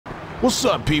What's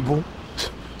up, people?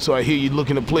 So I hear you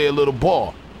looking to play a little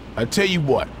ball. I tell you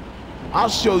what, I'll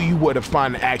show you where to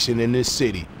find the action in this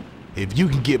city. If you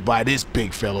can get by this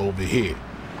big fella over here.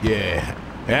 Yeah,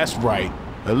 that's right.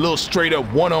 A little straight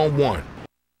up one-on-one.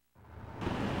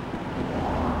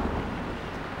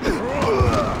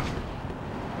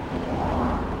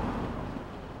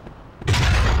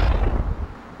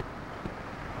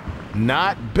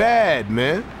 Not bad,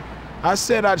 man. I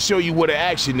said I'd show you where the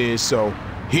action is, so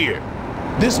here.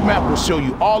 This map will show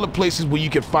you all the places where you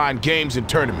can find games and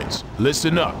tournaments.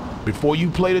 Listen up. Before you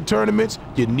play the tournaments,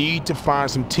 you need to find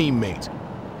some teammates.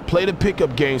 Play the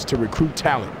pickup games to recruit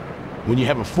talent. When you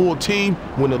have a full team,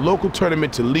 win a local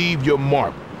tournament to leave your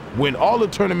mark. Win all the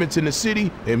tournaments in the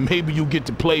city, and maybe you get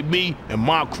to play me and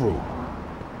my crew.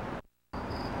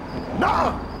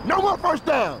 Nah! No more first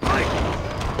down!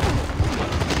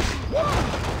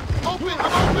 Open!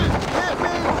 I'm open!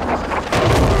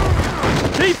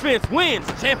 Defense wins,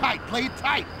 champ. Tight, play it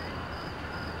tight.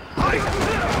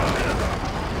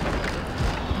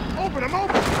 Open, I'm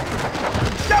open.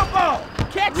 Jump ball.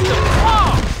 Catch the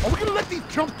ball. Are we gonna let these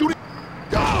chumps do this?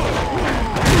 Go!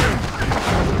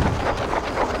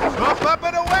 Up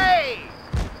and away.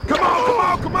 Come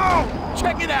on.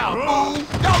 Check it out, fool.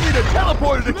 Y'all need a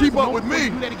teleporter to keep up with me.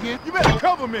 Do that again. You better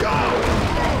cover me. Go!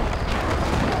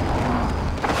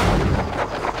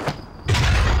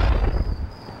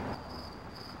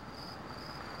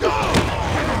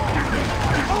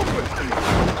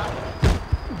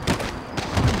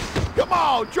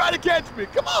 Try to catch me,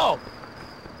 come on!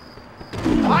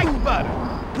 Ice butter!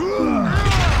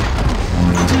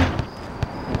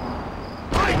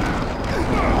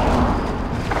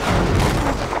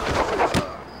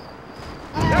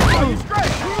 That's you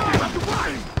straight!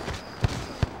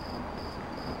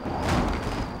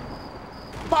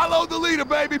 Follow the leader,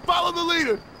 baby! Follow the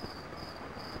leader!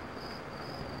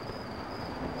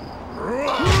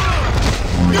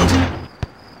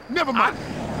 Never mind!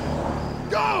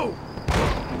 Go!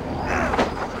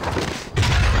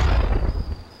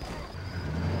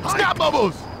 Stop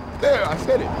bubbles! There, I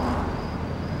said it.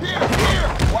 Here!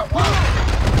 Whoa.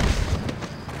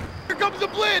 Here comes the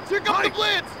blitz! The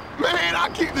blitz! Man, I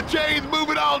keep the chains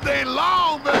moving all day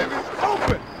long, baby!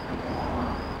 Open!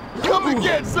 Come and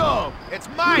get some! It's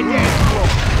my dance floor!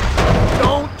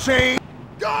 Don't change!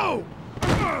 Go!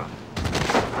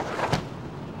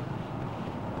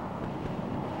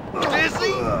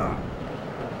 Dizzy?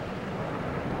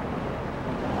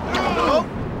 No?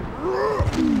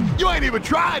 You ain't even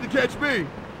tried to catch me!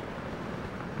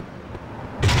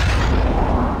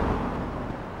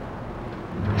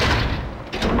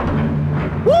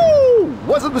 Woo!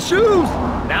 Wasn't the shoes?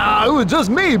 Nah, it was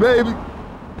just me, baby.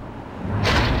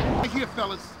 Right here,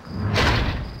 fellas.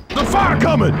 The fire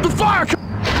coming! The fire coming!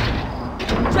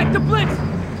 Check the blitz!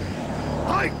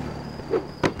 Hike!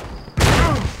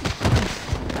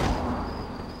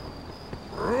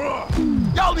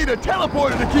 Y'all need a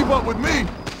teleporter to keep up with me!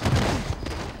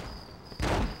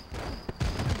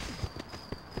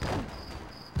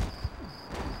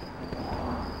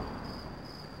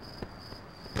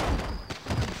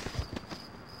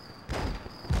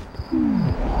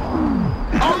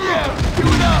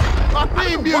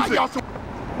 Music.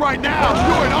 Right now,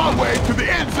 you're in our way to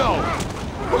the end zone.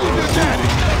 Who's your daddy?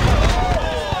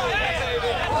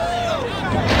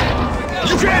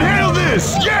 You can't handle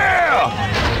this! Yeah!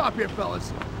 Stop here,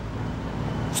 fellas.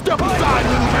 Step aside,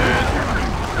 little man.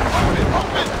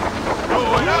 Open.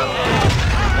 Going up.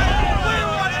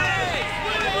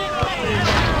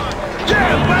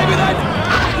 Yeah, baby,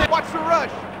 that's... Watch the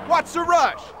rush. Watch the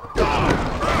rush.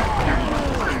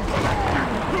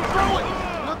 Throw it.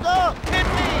 Look up. Hit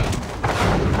me.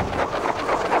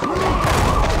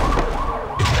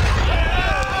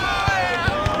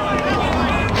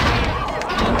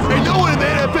 Ain't no one in the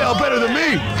NFL better than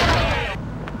me.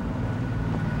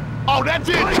 Oh, that's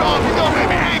it, Charles. You're gonna make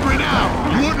me angry now.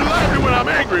 You wouldn't like me when I'm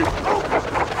angry. Feel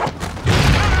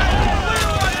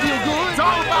good? It's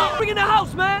all about bringing the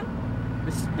house, man.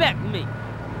 Respect me.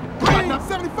 Right, now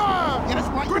 75. Yeah, that's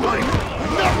right. Gridiron.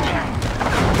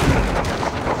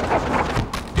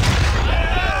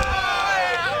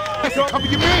 Cover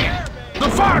your man! The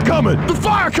fire coming! The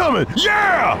fire coming!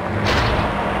 Yeah!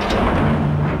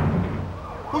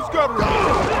 Who's covering?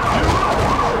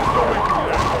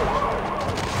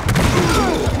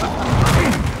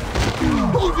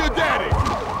 Who's your daddy?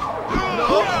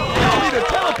 No. Y'all need a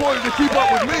teleporter to keep up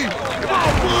with me. Come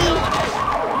on, fool!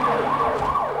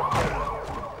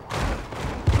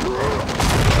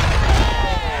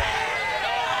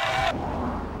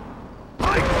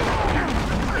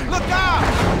 Look out!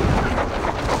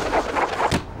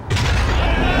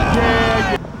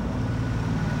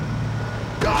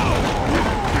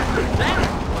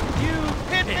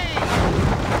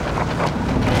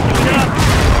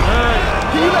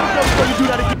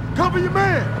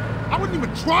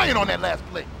 crying on that last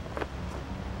play.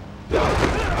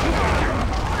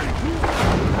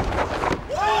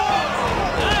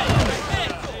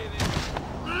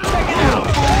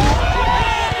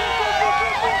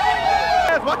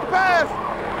 Watch the pass!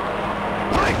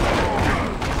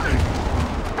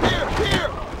 Here!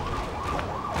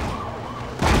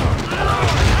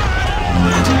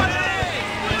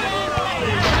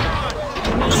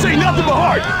 This ain't nothing but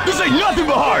heart! This ain't nothing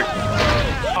but heart!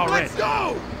 Let's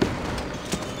go!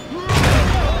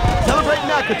 Celebrate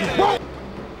now, cause you won't!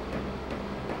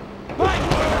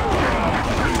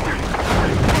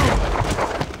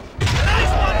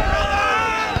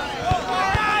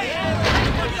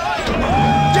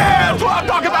 That's what I'm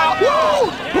talking about!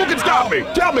 Woo! Who can stop me?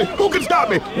 Tell me, who can stop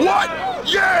me? What?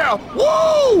 Yeah!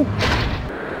 Woo!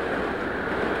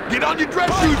 Get on your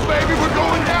dress shoes, baby. We're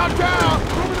going downtown.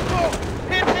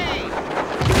 Hit me.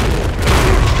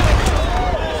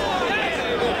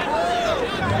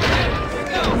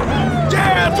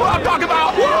 Yeah, that's what I'm talking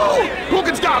about! Woo! Who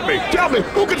can stop me? Tell me,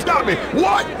 who can stop me?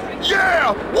 What?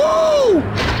 Yeah! Woo!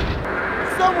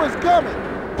 Someone's coming!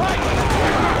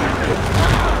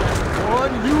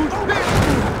 One huge pitch!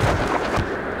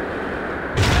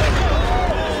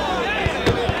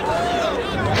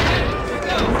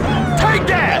 Take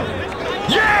that!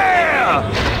 Yeah!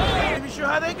 Let me show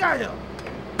how they got him.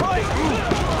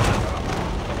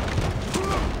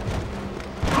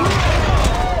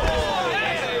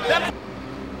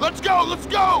 Let's go. Let's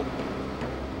go.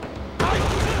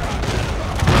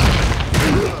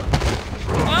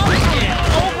 Oh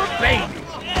yeah, over baby.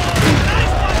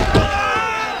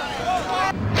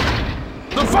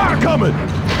 The fire coming!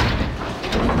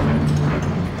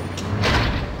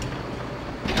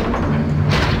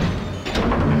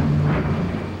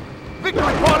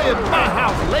 Victory party at my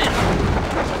house later!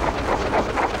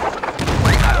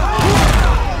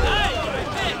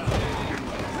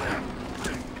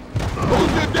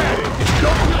 Who's your daddy?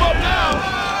 Don't give up now.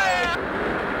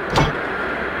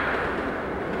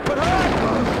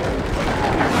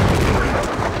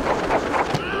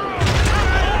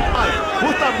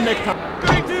 We'll stop next time.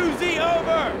 Big doozy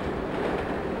over.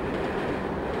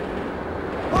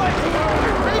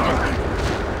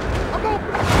 I'm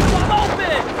open. I'm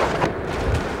open.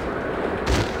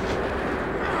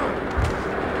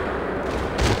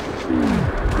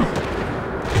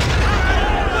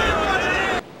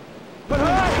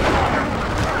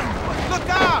 Look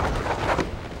out.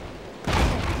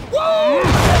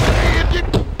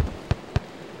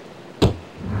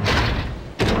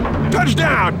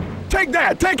 Touchdown! Take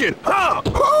that! Take it! Huh!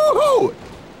 Hoo-hoo!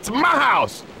 It's my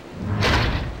house!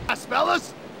 Us,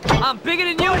 fellas. I'm bigger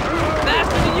than you,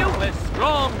 faster than you, and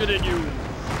stronger than you.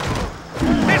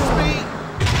 Miss me.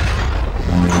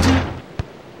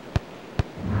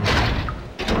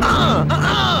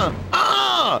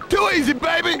 Too easy,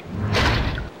 baby!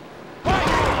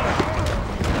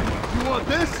 You want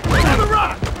this? On the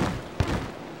rock!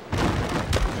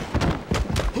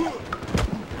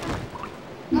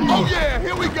 Oh yeah,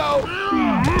 here we go.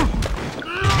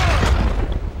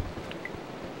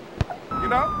 You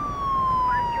know?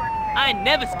 I ain't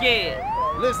never scared.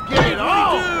 Let's get it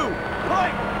on.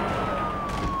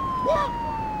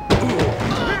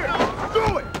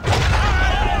 Do it.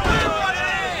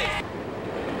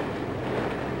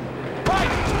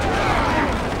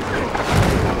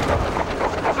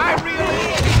 I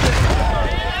really.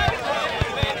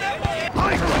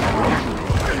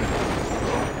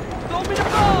 Throw me the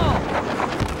ball.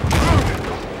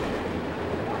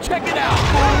 Check it out.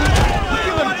 Look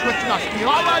at them twitching us, steal.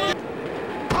 All I do.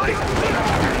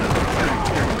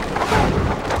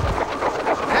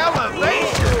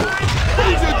 Elevation.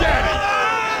 Who's your daddy?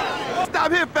 Stop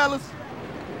here, fellas.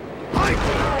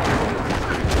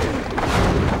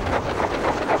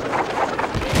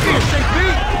 Here, shake me.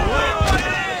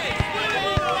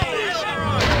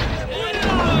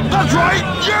 That's right!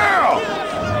 Yeah!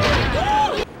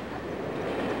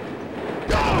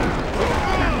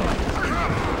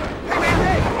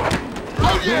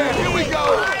 Oh yeah, here we go.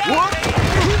 What?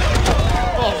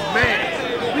 Oh man,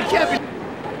 we can't be.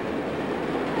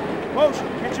 Motion,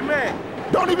 catch your man.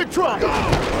 Don't even try.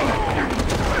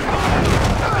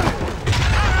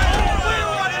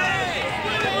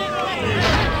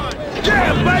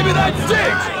 Yeah, baby, that's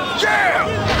six!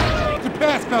 Yeah! To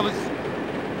pass, fellas.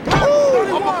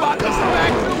 I'm about to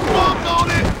smack the bump on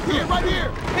it. Here, right here.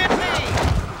 Hit me.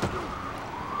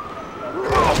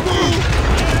 Oh, boo.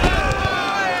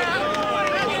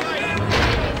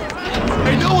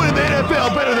 Ain't no one in the NFL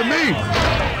better than me.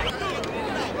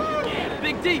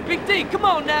 Big D, come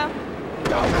on now.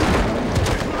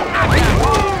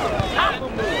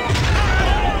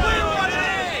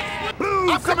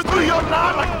 I'm coming through your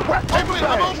line like wet open.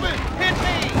 I'm open. Hit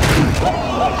me!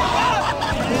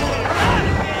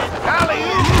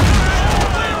 Alley-oop.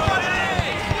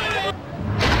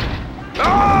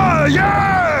 Ah,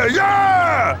 yeah,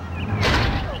 yeah!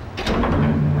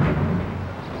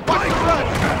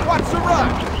 Watch the run!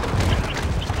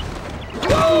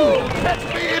 Woo! Catch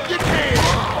me if you can!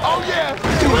 Oh yeah!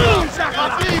 Woo! My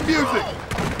theme music!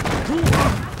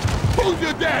 Who's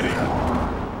your daddy?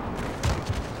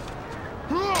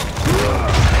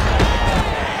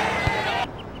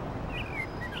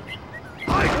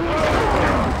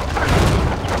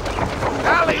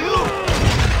 Alley-oop!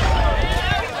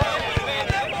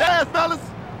 There, fellas!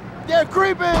 They're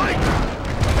creeping!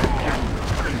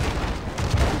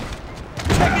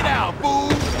 Check it out, fool!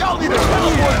 Y'all need a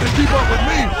teleport to keep up with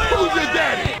me! Who's your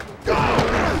daddy?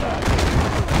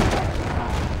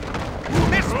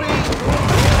 Miss me!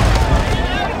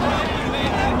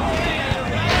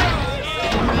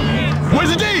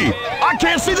 Where's the D? I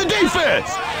can't see the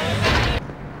defense!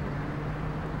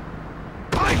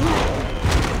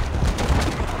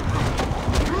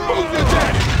 Who's your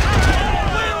daddy?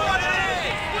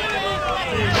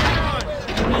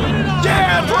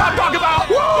 Yeah, that's what I'm talking about!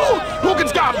 Woo! Who can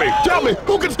stop me? Tell me,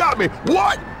 who can stop me?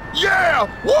 What? Yeah!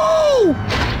 Woo!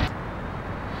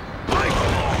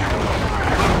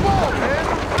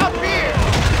 Up here!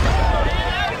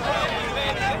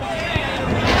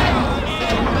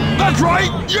 That's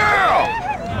right!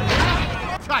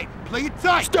 Yeah! Tight! Play it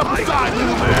tight! Step aside,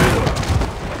 little man!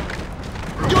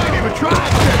 You ain't even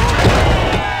tried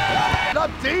yet!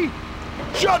 Up, D!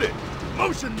 Shut it!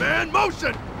 Motion, man!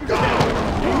 Motion!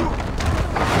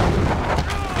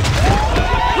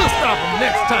 We'll stop him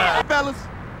next time. Fellas,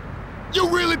 you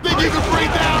really think you can bring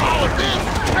down all of this?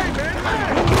 Hey, man!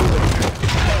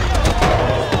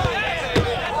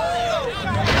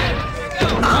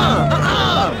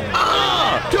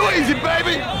 Too easy,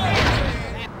 baby!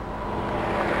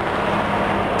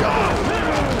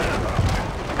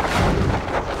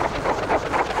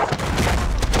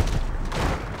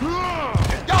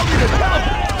 Y'all need a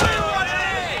teleport!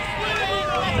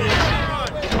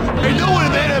 Ain't no one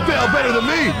in the NFL better than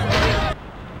me!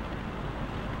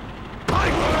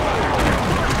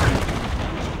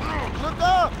 Look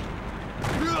up!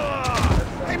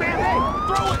 Hey, man, hey!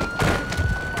 Throw it!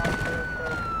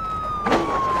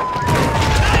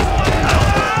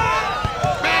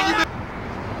 Man, you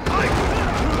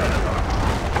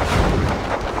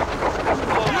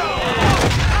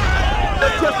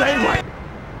that just ain't right!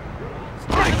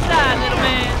 Step aside, little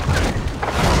man.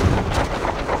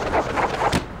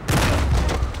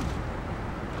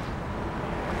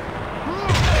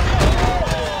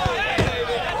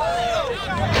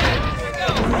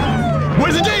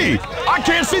 Where's the D? I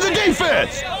can't see the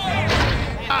defense!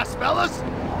 Nice, fellas!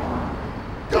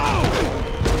 Go!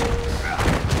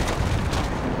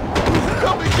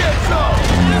 Come and get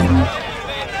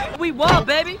some! We won,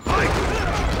 baby.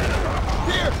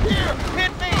 Here, here!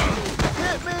 Hit me!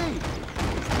 Hit me!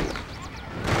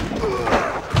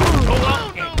 Go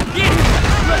up and get him.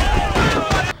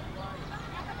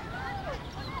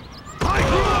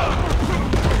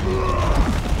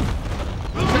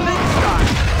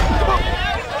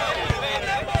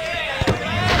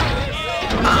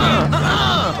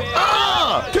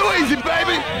 Too easy,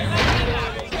 baby!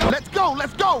 Let's go,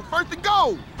 let's go! First and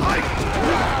goal! I'm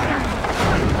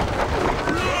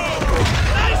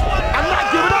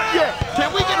not giving up yet!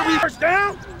 Can we get a reverse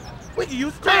down? We can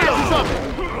use tails or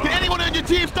something! Can anyone on your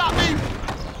team stop me?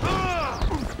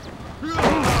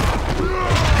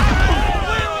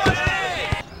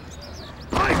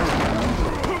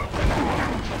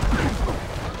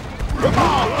 Come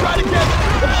on, try to get it!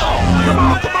 Come on, come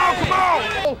on, come on, come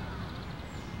on!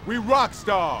 We rock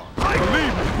stars. Believe me,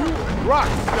 rock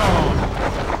stars.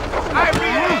 I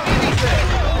mean anything.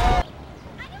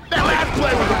 That last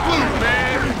play was a fluke,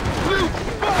 man. Fluke.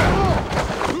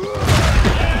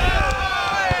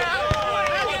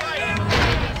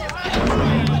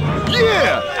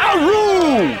 Yeah! I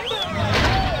rule!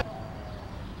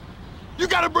 You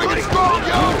gotta bring it strong,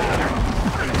 yo.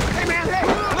 Hey, man, hey,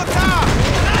 look out.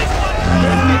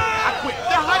 I quit.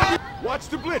 Now, how do you... Watch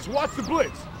the blitz, watch the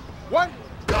blitz. What?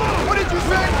 What did you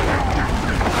say?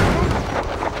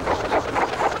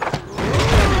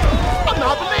 I'm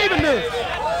not believing this.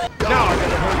 Now I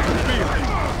gotta hurt your feelings.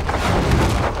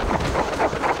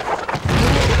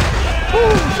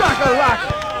 Boom, shaka-laka.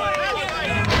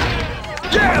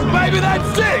 Yeah, baby, that's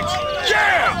 6!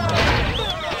 Yeah!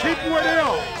 Keep where they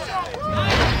are.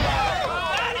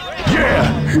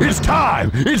 Yeah, it's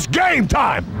time! It's game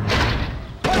time!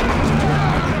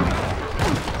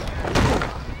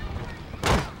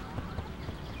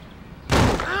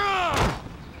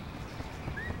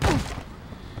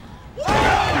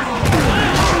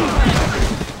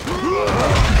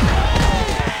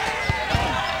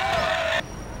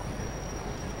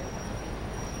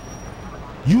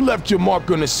 You left your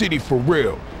mark on the city for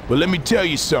real. But let me tell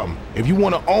you something. If you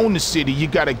want to own the city, you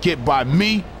got to get by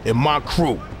me and my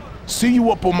crew. See you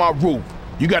up on my roof.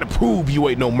 You got to prove you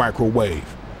ain't no microwave.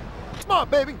 Smart,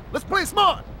 baby. Let's play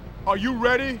smart. Are you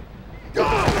ready? Go!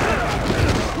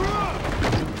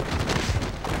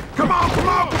 Come on, come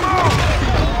on, come on!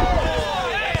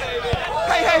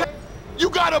 Hey, hey,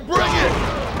 you gotta bring it!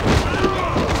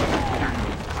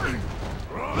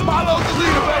 Follow the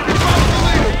leader, baby, follow the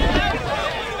leader!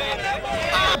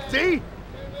 See?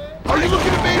 Are you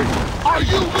looking at me? Are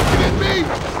you looking at me?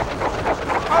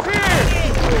 Up here!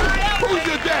 Who's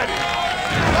your daddy?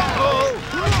 Uh-oh!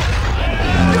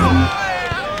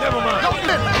 Never mind.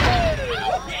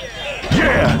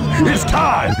 Yeah, it's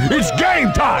time! It's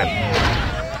game time!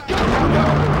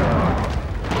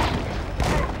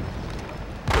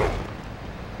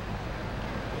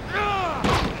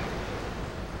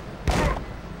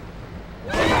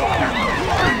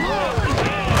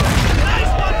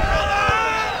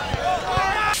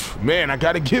 Man, I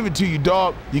gotta give it to you,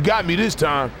 dog. You got me this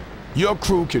time. Your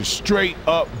crew can straight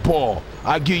up ball.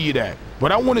 I give you that.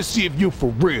 But I want to see if you're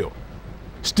for real.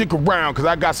 Stick around, because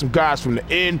I got some guys from the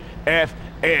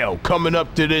NFL coming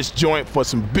up to this joint for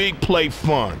some big play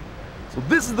fun. So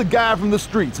this is the guy from the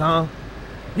streets, huh?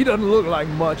 He doesn't look like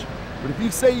much, but if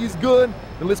you say he's good,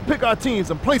 then let's pick our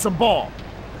teams and play some ball.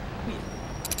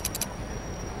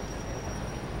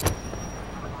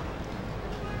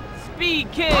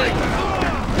 Speed kid!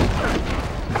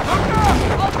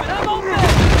 I'm open!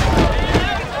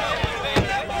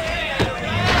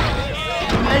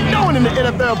 Ain't no one in the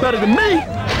NFL better than me!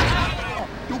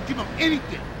 Don't give him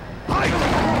anything.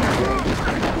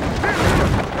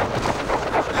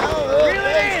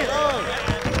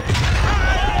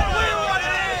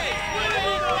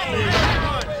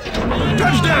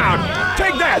 Touchdown!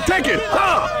 Take that! Take it!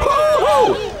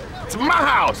 Woo-hoo! It's my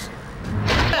house!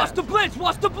 Watch the blitz!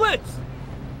 Watch the blitz!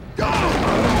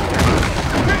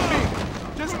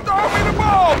 Just throw me the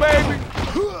ball, baby!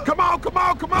 Come on, come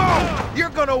on, come on! You're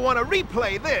gonna want to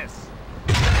replay this.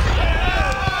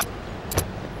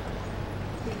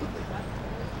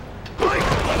 Hey,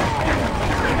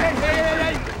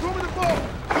 throw me the ball.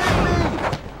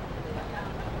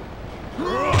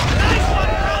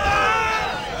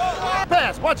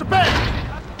 Pass, watch your pass.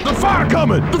 The fire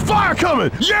coming! The fire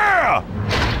coming! Yeah!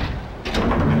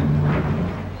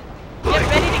 Get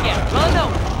ready to get run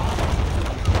over!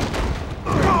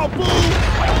 Come on, boom!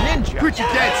 Ninja! Quit your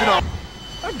dancing off.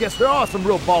 I guess there are some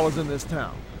real ballers in this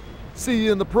town. See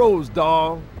you in the pros,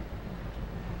 dawg.